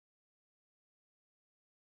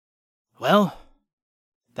Well,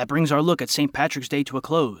 that brings our look at St. Patrick's Day to a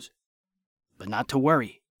close. But not to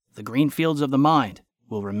worry, the green fields of the mind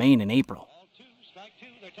will remain in April. Ball two, strike two.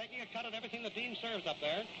 They're taking a cut at everything that Dean serves up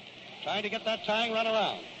there, trying to get that tying run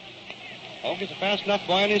around. Hogue is a fast enough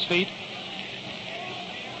boy on his feet.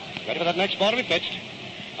 Ready for that next ball to be pitched.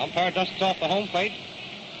 Umpire dusts off the home plate.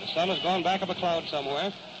 The sun has gone back of a cloud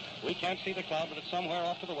somewhere. We can't see the cloud, but it's somewhere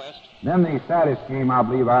off to the west. Then the saddest game I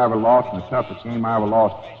believe I ever lost, and the toughest game I ever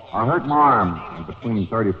lost, I hurt my arm between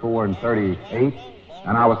 34 and 38,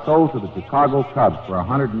 and I was sold to the Chicago Cubs for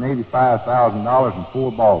 $185,000 and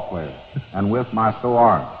 4 ball players, and with my sore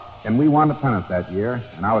arm. And we won the pennant that year,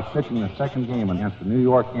 and I was pitching the second game against the New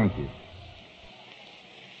York Yankees.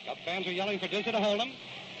 Cub fans are yelling for Dizzy to hold him.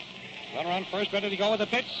 Runner on first, ready to go with the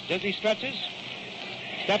pitch. Dizzy stretches.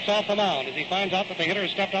 Steps off the mound as he finds out that the hitter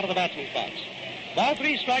has stepped out of the batsman's box. Ball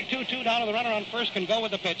 3, strike 2 down, and the runner on first can go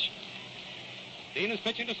with the pitch. Dean is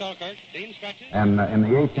pitching to Selkirk. Dean stretches. And in the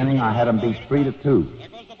 8th inning, I had him beat 3-2. There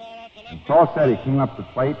goes the ball out to left. And Crossetti came up the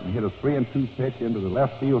plate and hit a 3-2 pitch into the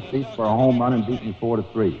left field seats for a home run and beat me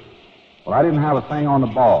 4-3. Well, I didn't have a thing on the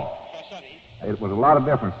ball. It was a lot of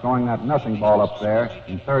difference throwing that nothing ball up there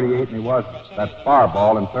in 38 than it was that far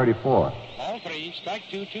ball in 34. Ball 3, strike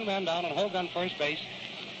 2, 2 men down, and Hogue on first base.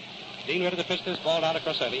 Dean ready to pitch this ball down to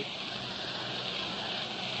Crossetti.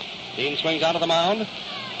 Dean swings out of the mound,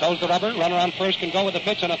 toes the rubber. Runner on first can go with the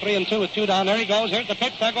pitch on a 3-2 with 2 down. There he goes. Here's the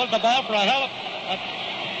pitch. There goes the ball for a high,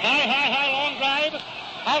 long drive.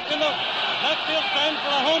 Out in the left field stands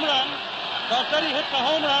for a home run. Crossetti hits a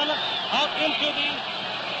home run out into the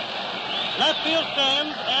left field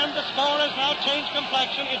stands, and the score has now changed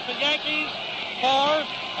complexion. It's the Yankees 4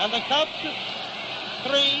 and the Cubs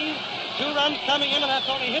 3. 2 runs coming in, and that's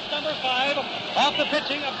only hit number 5 off the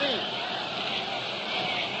pitching of Dean.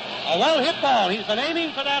 A well-hit ball. He's been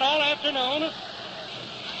aiming for that all afternoon.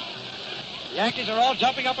 The Yankees are all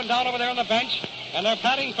jumping up and down over there on the bench, and they're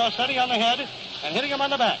patting Crossetti on the head and hitting him on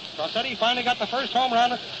the back. Crossetti finally got the first home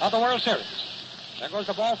run of the World Series. There goes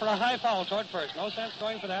the ball for a high foul toward first. No sense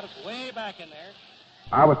going for that. It's way back in there.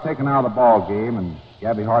 I was taken out of the ball game, and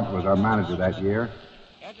Gabby Hart was our manager that year.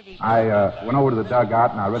 I went over to the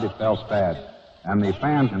dugout, and I really felt sad. And the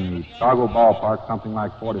fans in the Chicago ballpark, something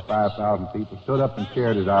like 45,000 people, stood up and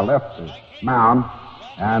cheered as I left the mound.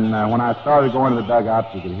 And when I started going to the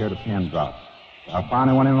dugout, you could hear the pin drop. I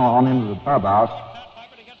finally went on into the clubhouse,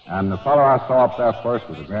 and the fellow I saw up there first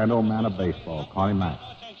was a grand old man of baseball, Connie Mack.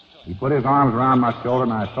 He put his arms around my shoulder,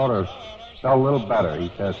 and I sort of felt a little better.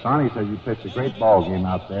 He says, "Son," he says, "you pitched a great ball game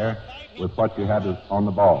out there with what you had on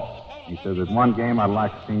the ball." He says, "There's one game I'd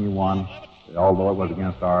like to see you won, although it was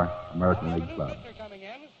against our American League club."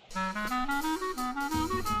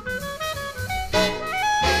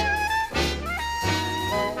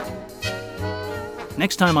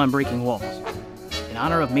 Next time on Breaking Walls, in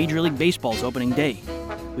honor of Major League Baseball's opening day,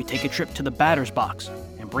 we take a trip to the batter's box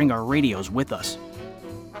and bring our radios with us.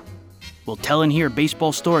 We'll tell and hear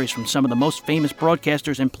baseball stories from some of the most famous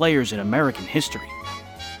broadcasters and players in American history.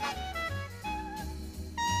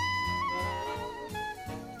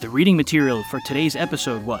 The reading material for today's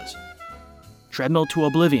episode was Treadmill to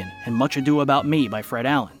Oblivion and Much Ado About Me by Fred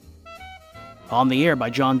Allen, On the Air by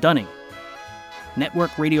John Dunning,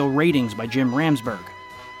 Network Radio Ratings by Jim Ramsberg,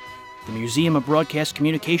 The Museum of Broadcast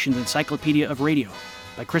Communications Encyclopedia of Radio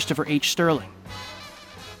by Christopher H. Sterling,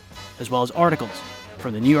 as well as articles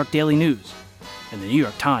from the New York Daily News and the New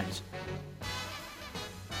York Times.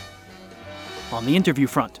 On the interview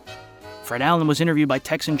front, Fred Allen was interviewed by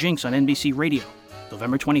Tex and Jinx on NBC Radio,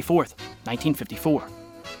 November 24th, 1954.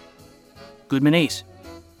 Goodman Ace,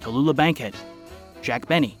 Tallulah Bankhead, Jack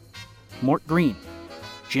Benny, Mort Green,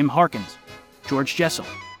 Jim Harkins, George Jessel,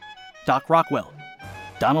 Doc Rockwell,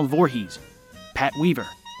 Donald Voorhees, Pat Weaver,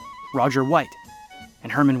 Roger White,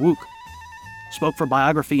 and Herman Wouk spoke for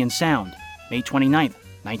Biography and Sound, May 29th,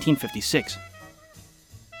 1956.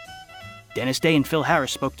 Dennis Day and Phil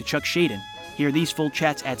Harris spoke to Chuck Shaden. Hear these full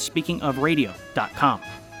chats at speakingofradio.com.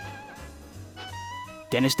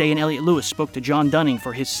 Dennis Day and Elliot Lewis spoke to John Dunning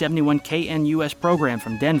for his 71 KNUS program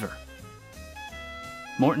from Denver.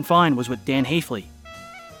 Morton Fine was with Dan Hafley.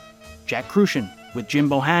 Jack Crucian with Jim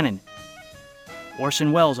Bohannon.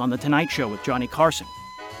 Orson Welles on The Tonight Show with Johnny Carson.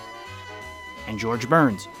 And George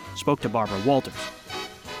Burns spoke to Barbara Walters.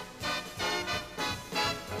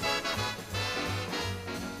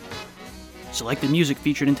 Selected music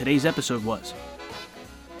featured in today's episode was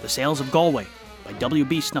The Sails of Galway by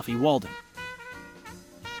W.B. Snuffy Walden,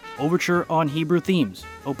 Overture on Hebrew Themes,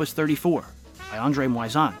 Opus 34 by Andre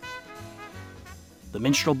Moisan, The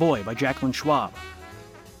Minstrel Boy by Jacqueline Schwab,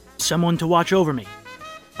 Someone to Watch Over Me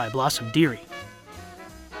by Blossom Dearie,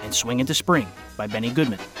 and Swing into Spring by Benny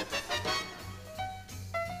Goodman.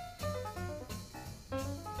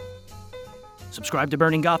 Subscribe to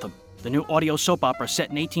Burning Gotham, the new audio soap opera set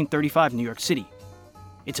in 1835 New York City.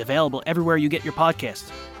 It's available everywhere you get your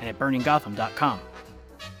podcasts and at burninggotham.com.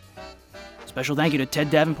 Special thank you to Ted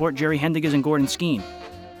Davenport, Jerry Hendigas, and Gordon Skeen.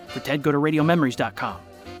 For Ted, go to radiomemories.com.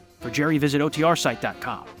 For Jerry, visit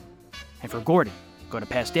otrsite.com. And for Gordon, go to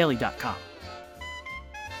pastdaily.com.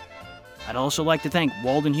 I'd also like to thank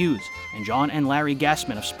Walden Hughes and John and Larry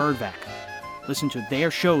Gassman of Spurdvac. Listen to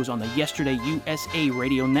their shows on the Yesterday USA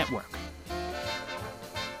Radio Network.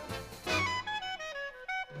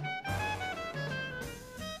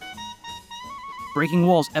 Breaking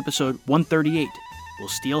Walls episode 138 will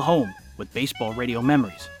steal home with baseball radio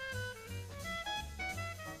memories.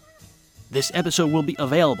 This episode will be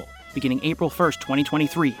available beginning April 1st,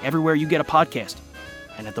 2023, everywhere you get a podcast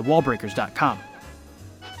and at thewallbreakers.com.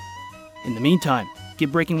 In the meantime,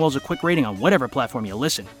 give Breaking Walls a quick rating on whatever platform you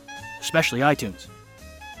listen, especially iTunes.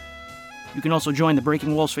 You can also join the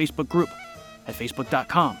Breaking Walls Facebook group at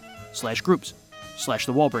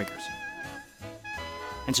facebook.com/groups/thewallbreakers.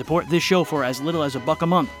 And support this show for as little as $1 a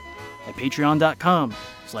month at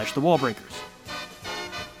patreon.com/thewallbreakers.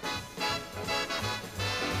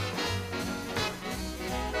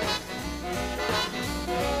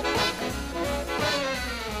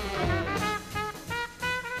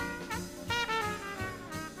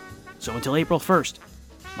 So until April 1st,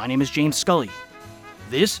 my name is James Scully.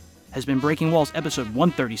 This has been Breaking Walls episode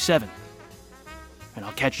 137. And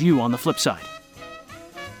I'll catch you on the flip side.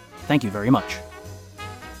 Thank you very much.